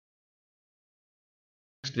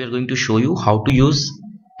Next, we are going to show you how to use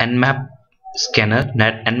Nmap scanner.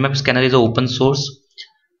 Nmap scanner is an open source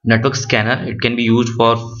network scanner. It can be used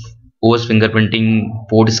for OS fingerprinting,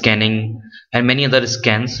 port scanning, and many other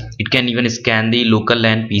scans. It can even scan the local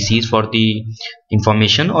LAN PCs for the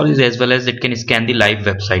information, or as well as it can scan the live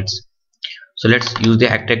websites. So let's use the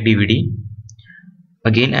AcTech DVD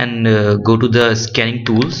again and go to the scanning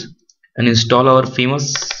tools and install our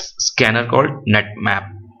famous scanner called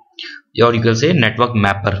Nmap, or you can say network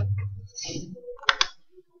mapper.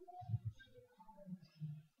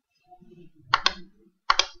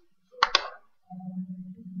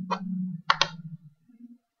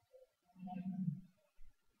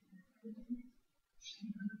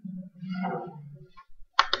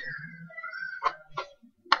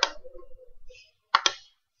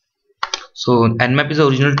 So Nmap is the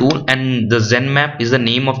original tool, and the Nmap is the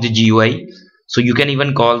name of the GUI. So you can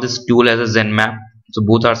even call this tool as a Nmap. So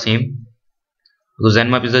both are same. Because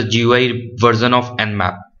Nmap is the GUI version of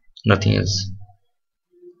Nmap, nothing else.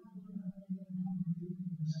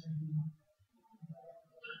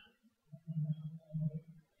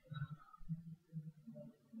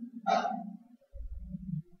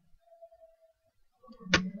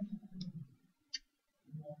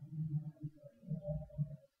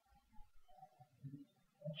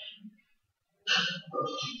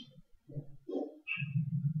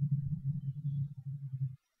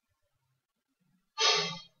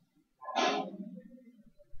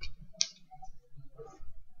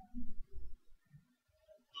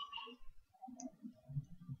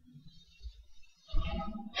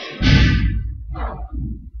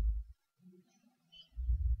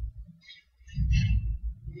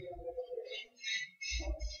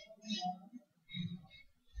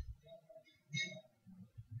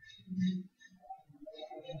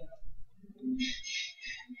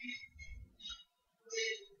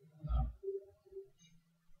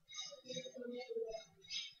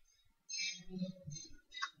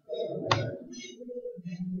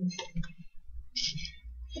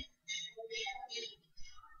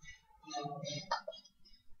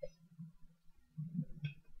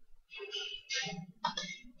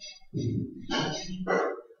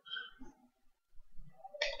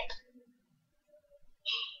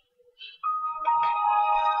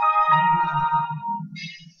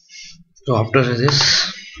 So after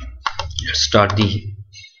this, let's start the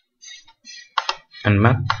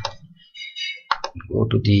Nmap. Go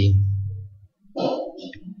to the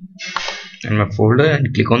Nmap folder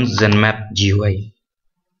and click on Nmap GUI.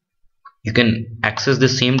 You can access the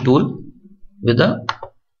same tool with the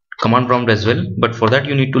command prompt as well, but for that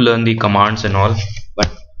you need to learn the commands and all.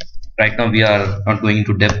 But right now we are not going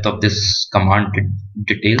into depth of this command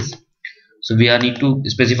details. So we need to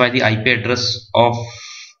specify the IP address of,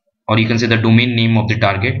 or you can say the domain name of the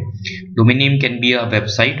target. Domain name can be a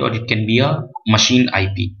website or it can be a machine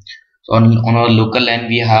IP. So on our local LAN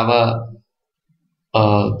we have a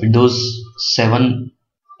Windows 7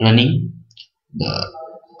 running. The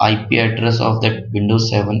IP address of that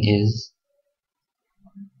Windows 7 is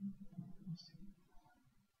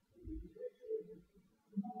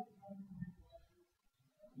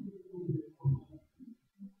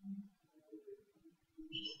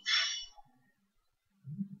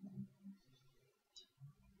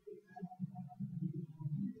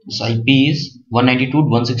this IP is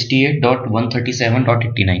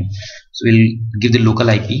 192.168.137.89. So we'll give the local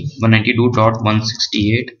IP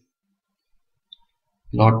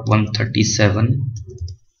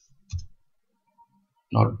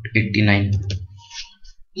 192.168.137.89.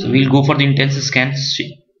 So we'll go for the intense scan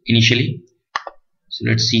initially. So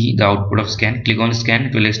let's see the output of scan. Click on scan.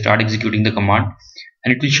 It will start executing the command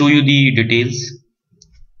and it will show you the details.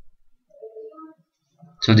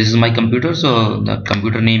 So this is my computer. So the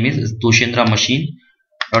computer name is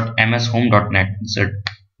toshendraMachine.mshome.net. It's a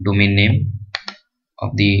domain name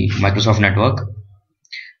of the Microsoft network,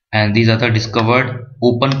 and these are the discovered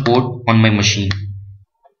open port on my machine.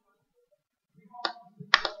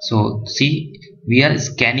 So see, we are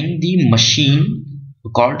scanning the machine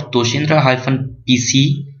called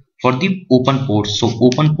Toshendra-PC for the open ports. So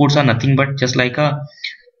open ports are nothing but just like a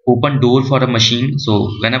open door for a machine. So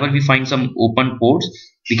whenever we find some open ports,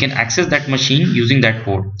 we can access that machine using that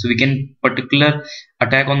port. So we can particular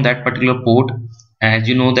attack on that particular port. As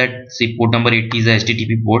you know that say port number 80 is a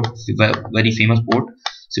HTTP port, very famous port.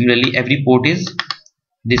 Similarly, every port is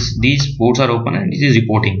these ports are open and it is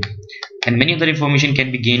reporting, and many other information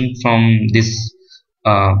can be gained from this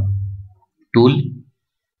tool.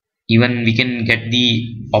 Even we can get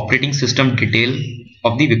the operating system detail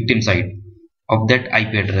of the victim side of that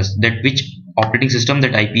IP address, that which operating system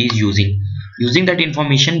that IP is using. Using that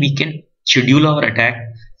information, we can schedule our attack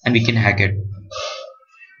and we can hack it.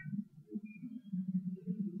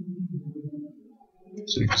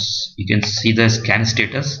 So you can see the scan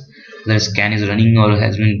status. The scan is running or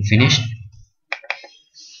has been finished.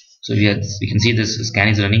 So we can see this scan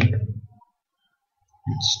is running.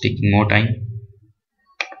 It's taking more time.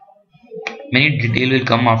 Many detail will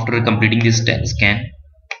come after completing this scan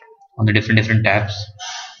on the different tabs.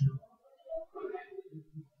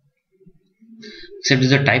 Except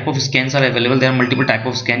the type of scans are available. There are multiple type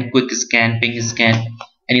of scan: quick scan, ping scan,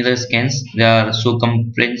 any other scans. They are so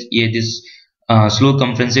slow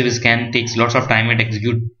comprehensive scan takes lots of time and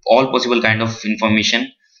execute all possible kind of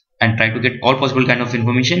information and try to get all possible kind of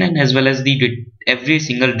information, and as well as every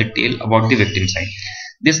single detail about the victim side.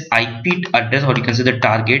 This IP address, or you can say the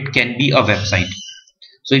target, can be a website.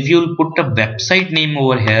 So if you put a website name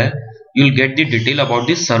over here, you'll get the detail about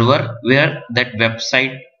the server where that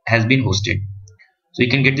website has been hosted. So you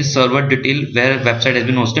can get the server detail where website has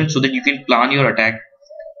been hosted, so that you can plan your attack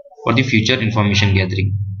for the future information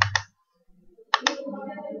gathering.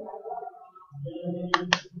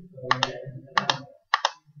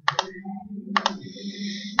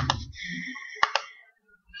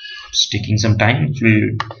 It's taking some time. It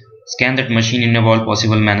will scan that machine in a all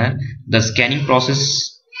possible manner. The scanning process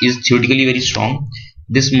is theoretically very strong.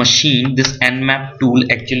 This machine, this Nmap tool,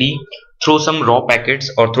 actually throw some raw packets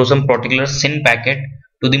or throw some particular SYN packet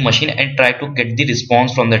to the machine and try to get the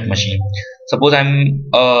response from that machine. Suppose I'm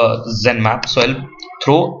a Nmap, so I'll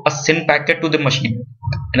throw a SYN packet to the machine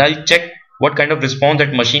and I'll check what kind of response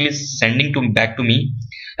that machine is sending back to me,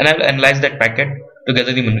 and I'll analyze that packet to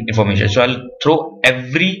gather the information. So I'll throw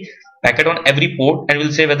every packet on every port and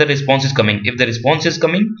will say whether response is coming. If the response is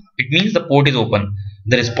coming, it means the port is open. If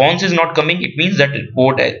the response is not coming, it means that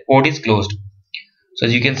port is closed. So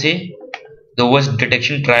as you can see, the OS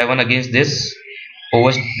detection try one against this.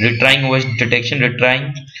 OS retrying, OS detection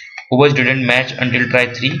retrying. OS didn't match until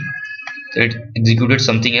try 3. So it executed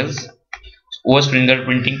something else. OS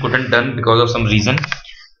fingerprinting couldn't done because of some reason.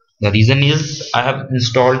 The reason is I have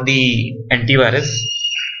installed the antivirus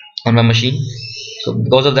on my machine. So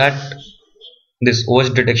because of that, this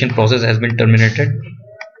OS detection process has been terminated.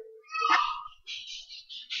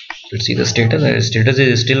 Let's see the status. The status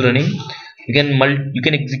is still running. You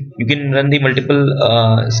can run the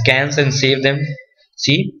multiple scans and save them.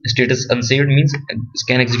 See, status unsaved means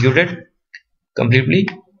scan executed completely.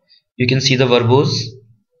 You can see the verbose.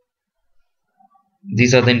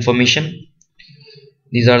 These are the information.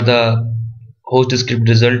 These are the host script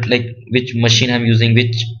result, like which machine I'm using,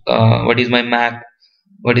 what is my MAC,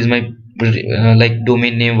 what is my like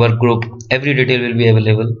domain name, work group. Every detail will be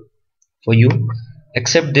available for you.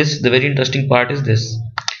 Except this, the very interesting part is this: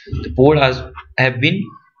 the port have been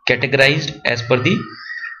categorized as per the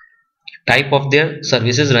type of their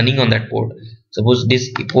services running on that port. Suppose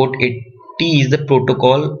this port 80 is the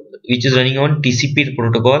protocol which is running on TCP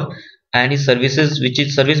protocol, and its service which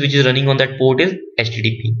is running on that port is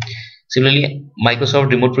HTTP. Similarly,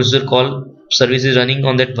 Microsoft Remote Procedure Call service is running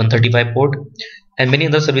on that 135 port, and many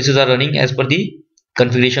other services are running as per the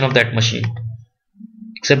configuration of that machine.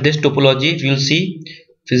 Except this topology, if you'll see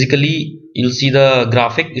physically, you'll see the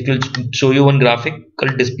graphic. It will show you one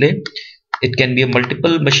graphical display. It can be a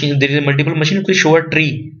multiple machine. There is a multiple machine. It will show a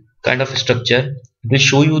tree kind of structure. It will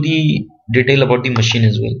show you the detail about the machine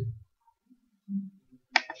as well.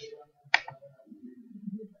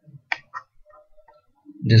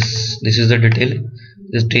 This is the detail.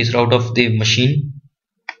 This trace route of the machine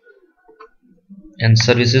and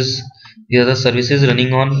services. These are the services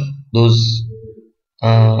running on those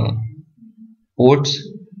ports.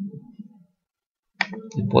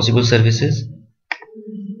 The possible services,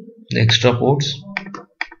 the extra ports.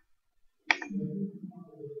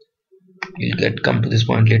 We'll come to this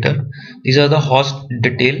point later. These are the host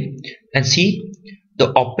detail, and see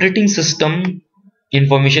the operating system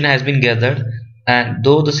information has been gathered, and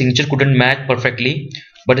though the signature couldn't match perfectly,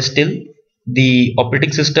 but still the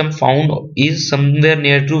operating system found is somewhere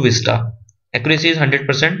near to Vista. Accuracy is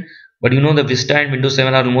 100%, but you know the Vista and Windows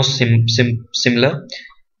 7 are almost similar.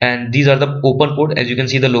 And these are the open port. As you can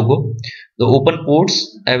see the logo, the open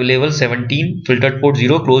ports available 17, filtered port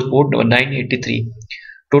 0, closed port 983.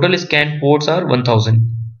 Total scanned ports are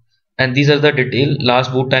 1000, and these are the detail.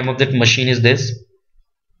 Last boot time of that machine is this,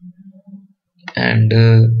 and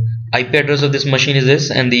IP address of this machine is this,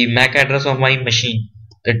 and the MAC address of my machine,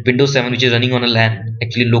 that Windows 7, which is running on a LAN,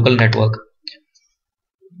 actually local network,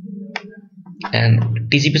 and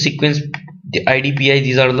TCP sequence, the IDPI.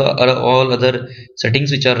 These are all other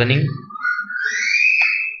settings which are running.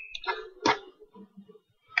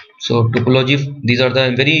 So topology, these are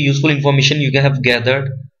the very useful information you can have gathered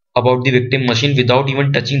about the victim machine without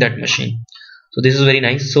even touching that machine. So this is very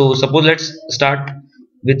nice. So suppose let's start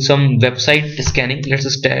with some website scanning.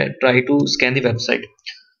 Let's try to scan the website.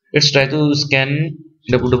 Let's try to scan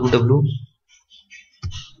www.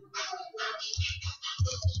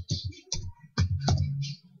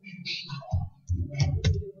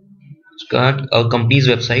 Start a company's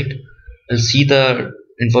website. I'll see the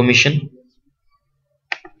information.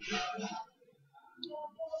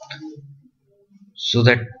 So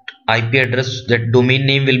that IP address, that domain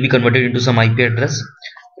name will be converted into some IP address.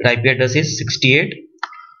 That IP address is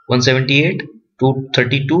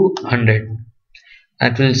 68.178.232.100.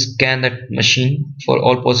 It will scan that machine for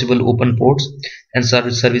all possible open ports and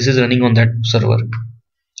services running on that server.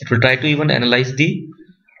 It will try to even analyze the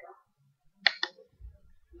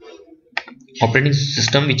operating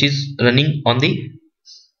system which is running on the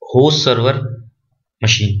host server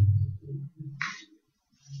machine.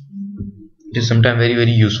 It is sometimes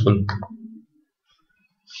very useful.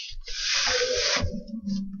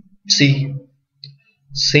 See,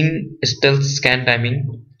 sync stealth scan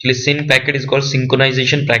timing. Sync packet is called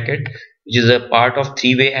synchronization packet, which is a part of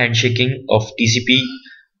three-way handshaking of TCP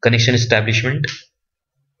connection establishment.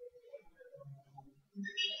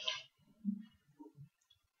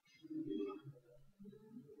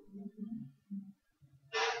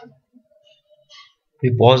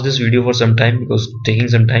 We pause this video for some time because it's taking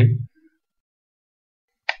some time.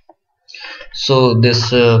 So this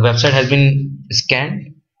website has been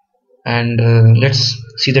scanned, and let's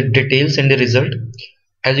see the details and the result.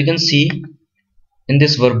 As you can see in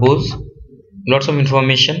this verbose, lots of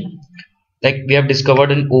information, like we have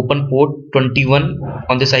discovered an open port 21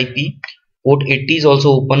 on this IP, port 80 is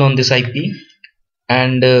also open on this IP,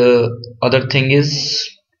 and other thing is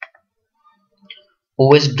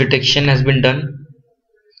OS detection has been done,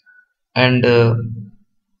 and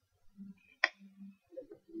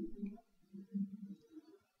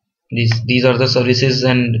these are the services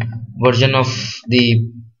and version of the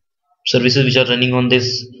services which are running on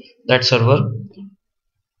that server,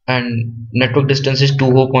 and network distance is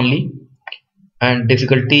 2 hop only, and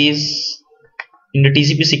difficulty is in the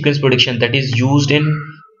TCP sequence prediction that is used in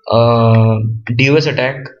DOS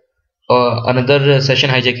attack, another session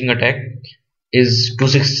hijacking attack is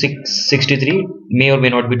 26663, may or may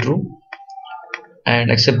not be true, and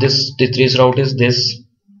except this, the trace route is this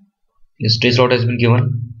trace route has been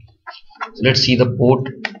given. So let's see the port.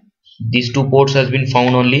 These two ports has been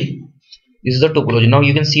found only. This is the topology. Now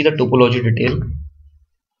you can see the topology detail.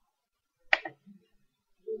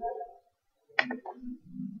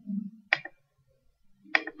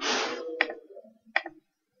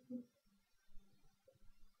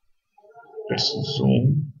 Let's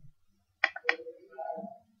zoom.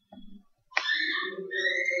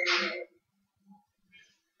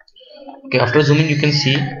 Okay, after zooming you can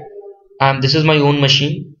see this is my own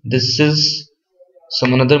machine, this is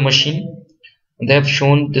some another machine. They have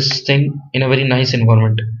shown this thing in a very nice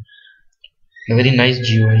environment, a very nice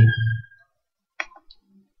GUI.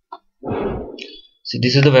 See,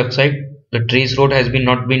 this is the website. The trace route has been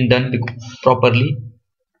not been done properly,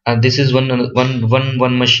 and this is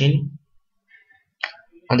one machine,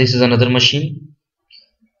 and this is another machine,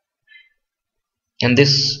 and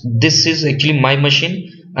this is actually my machine,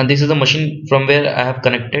 and this is the machine from where I have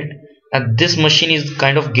connected, and this machine is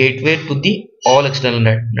kind of gateway to the all external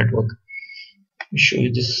network. Let me show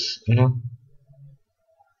you this, you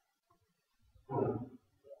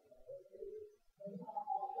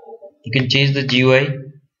can change the GUI,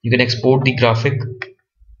 you can export the graphic.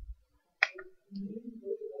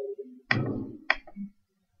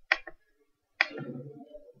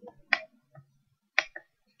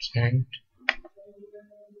 And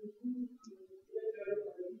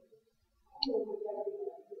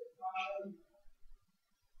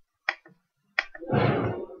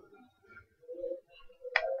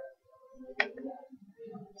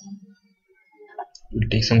it will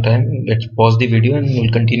take some time. Let's pause the video and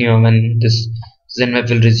we'll continue when this Nmap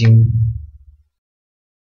will resume.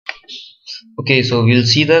 Okay, so we'll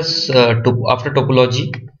see this after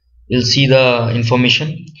topology. We'll see the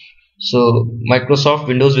information. So Microsoft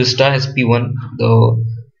Windows Vista SP1, the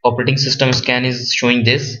operating system scan is showing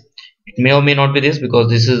this. It may or may not be this because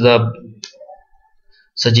this is the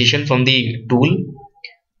suggestion from the tool,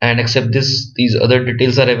 and except this, these other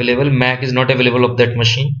details are available. Mac is not available of that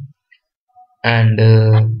machine, and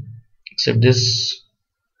except this,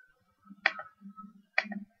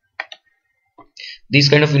 these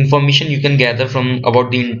kind of information you can gather from about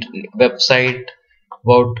the website,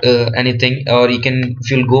 about anything, or you can, if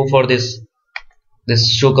you'll go for this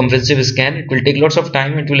show comprehensive scan, it will take lots of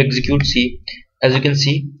time, it will execute. See, as you can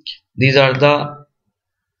see, these are the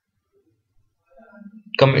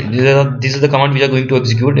this is the command we are going to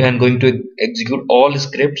execute, and going to execute all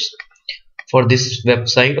scripts for this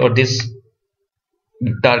website or this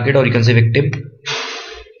target, or you can say victim.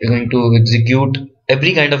 We're going to execute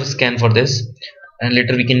every kind of scan for this, and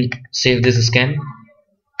later we can save this scan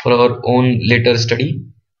for our own later study.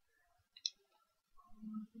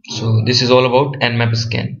 So this is all about Nmap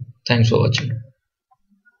scan. Thanks for watching.